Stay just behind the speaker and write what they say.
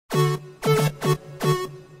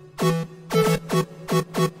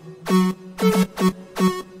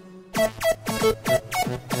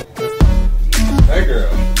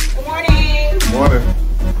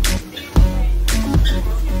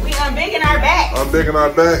back. Unbiggen our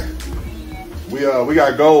back. We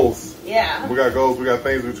got goals. Yeah. We got goals. We got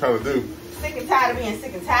things we're trying to do. Sick and tired of being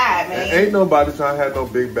sick and tired, man. And ain't nobody trying to have no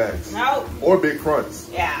big backs. Nope. Or big fronts.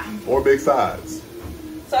 Yeah. Or big sides.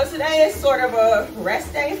 So today is sort of a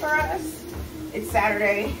rest day for us. It's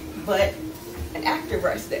Saturday, but an active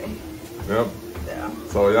rest day. Yep. Yeah.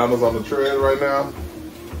 So Ayana's on the tread right now.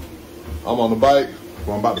 I'm on the bike.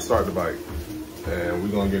 Well, I'm about to start the bike. And we're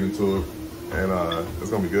going to get into it. And it's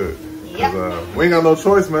going to be good. Yep. We ain't got no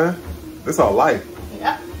choice, man. This our life.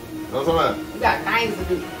 Yep. You know what I'm talking about? We got things to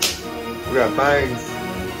do. We got things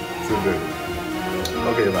to do.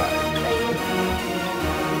 Okay, bye.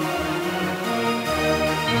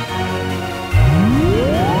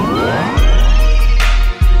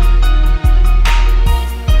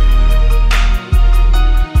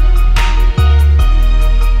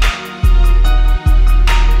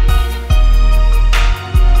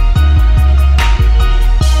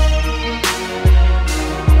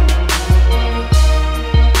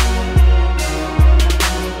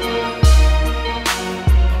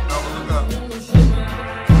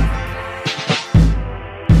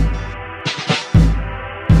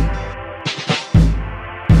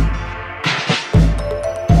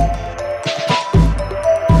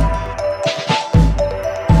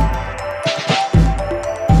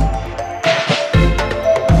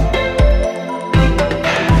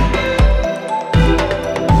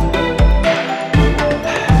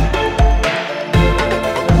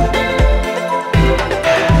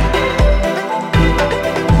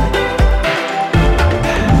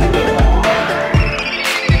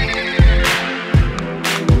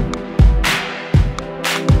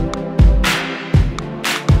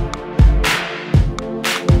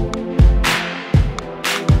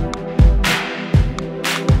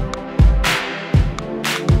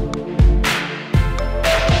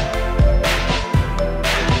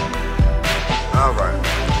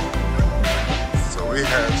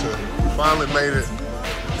 Finally made it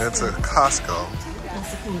into Costco.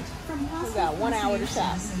 We got 1 hour to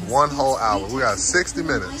shop. 1 whole hour. We got 60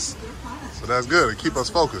 minutes. So that's good. It keep us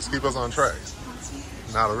focused, keep us on track.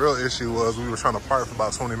 Now the real issue was we were trying to park for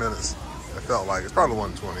about 20 minutes. It felt like it's probably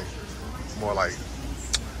 1:20. More like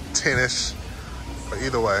 10-ish. But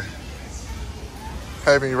either way.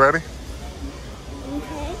 Haven, you ready?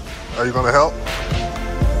 Okay. Are you gonna help?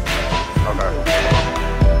 Okay.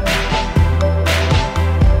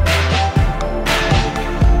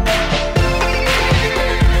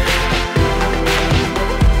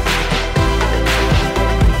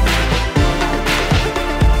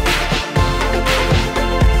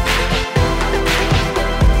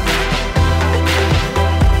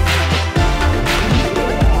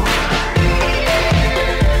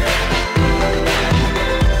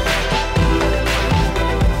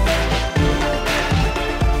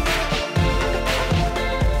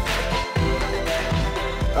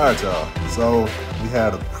 All right, y'all. So we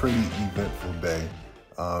had a pretty eventful day.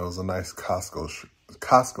 It was a nice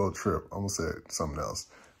Costco trip. I almost said something else.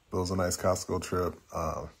 But it was a nice Costco trip.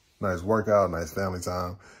 Nice workout, nice family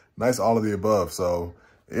time, nice all of the above. So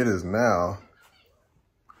it is now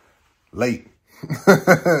late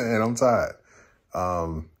and I'm tired.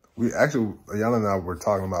 We actually, Ayana and I were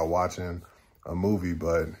talking about watching a movie,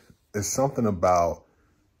 but it's something about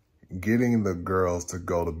getting the girls to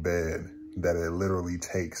go to bed that it literally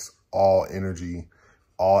takes all energy,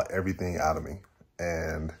 everything out of me.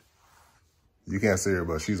 And you can't see her,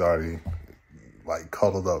 but she's already like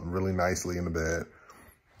cuddled up really nicely in the bed.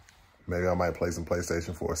 Maybe I might play some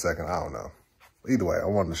PlayStation for a second. I don't know. Either way, I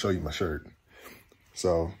wanted to show you my shirt.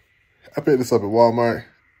 So I picked this up at Walmart.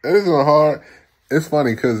 It isn't hard. It's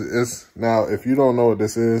funny because it's now, if you don't know what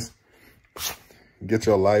this is, get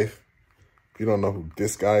your life. If you don't know who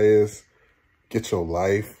this guy is, get your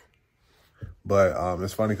life. But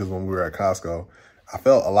it's funny because when we were at Costco, I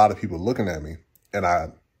felt a lot of people looking at me, and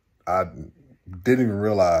I didn't even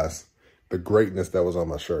realize the greatness that was on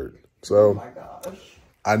my shirt. So Oh my gosh.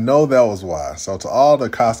 I know that was why. So to all the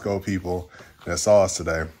Costco people that saw us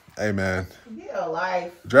today, hey man, Get a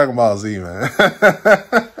life. Dragon Ball Z, man.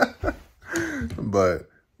 but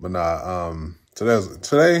nah,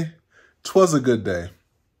 today 'twas a good day.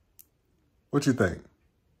 What you think?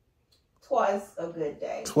 'Twas a good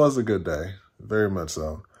day. 'Twas a good day. Very much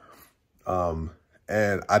so. And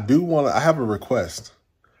I have a request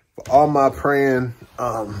for all my praying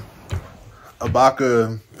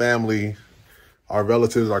Abakah family, our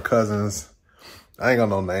relatives, our cousins. I ain't got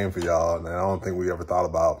no name for y'all, and I don't think we ever thought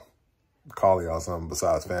about calling y'all something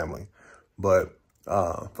besides family. But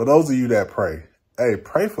for those of you that pray, hey,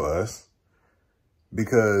 pray for us,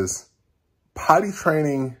 because potty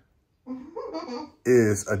training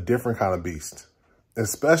is a different kind of beast,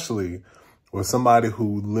 especially with somebody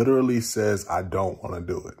who literally says, I don't want to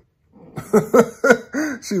do it.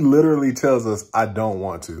 She literally tells us, I don't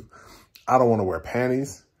want to. I don't want to wear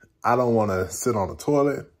panties. I don't want to sit on the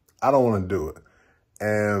toilet. I don't want to do it.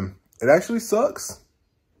 And it actually sucks.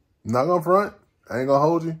 I'm not gonna front. I ain't gonna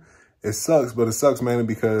hold you. It sucks, but it sucks mainly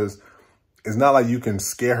because it's not like you can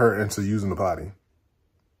scare her into using the potty.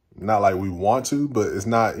 Not like we want to, but it's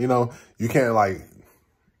not, you know, you can't like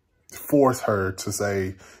force her to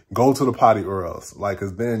say, go to the potty or else. Like,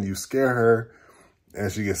 cause then you scare her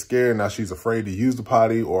and she gets scared. Now she's afraid to use the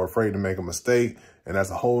potty or afraid to make a mistake. And that's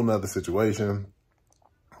a whole nother situation.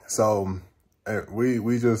 So we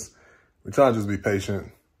try to just be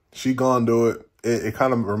patient. She gonna do it. It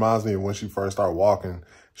kind of reminds me of when she first started walking.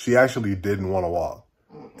 She actually didn't want to walk.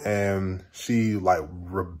 And she like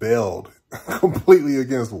rebelled completely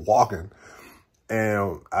against walking.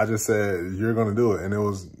 And I just said, you're going to do it. And it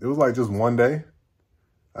was like just one day.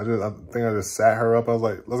 I think I just sat her up. I was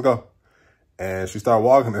like, let's go. And she started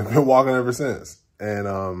walking and been walking ever since. And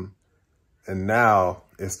now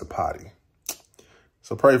it's the potty.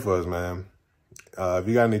 So pray for us, man. If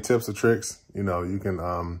you got any tips or tricks, you know, you can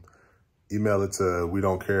email it to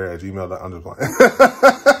wedon'tcare@gmail.com.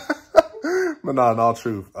 But no, in all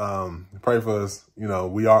truth, pray for us. You know,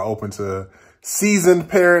 we are open to seasoned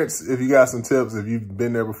parents. If you got some tips, if you've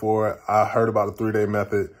been there before, I heard about the 3-day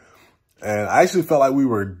method and I actually felt like we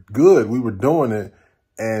were good. We were doing it.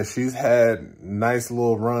 And she's had nice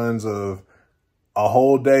little runs of a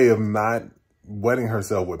whole day of not wetting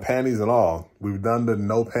herself with panties and all. We've done the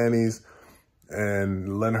no panties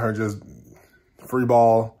and letting her just free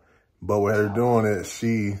ball. But with her doing it,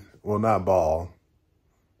 she will not ball.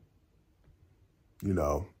 You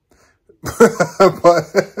know, but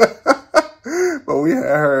we had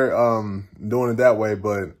her doing it that way,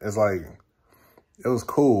 but it's like, it was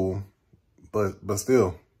cool, but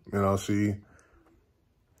still, you know, she,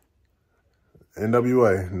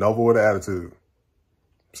 NWA, Nova with an attitude.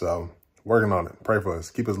 So working on it. Pray for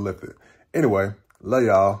us. Keep us lifted. Anyway, love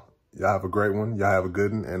y'all. Y'all have a great one. Y'all have a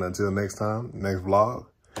good one. And until next time, next vlog,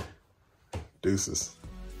 deuces.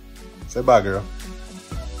 Say bye, girl.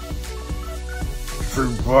 Say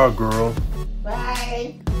bye, girl.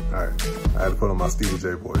 Bye. All right. I had to put on my Stevie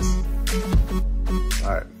J voice.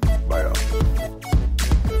 All right. Bye, y'all.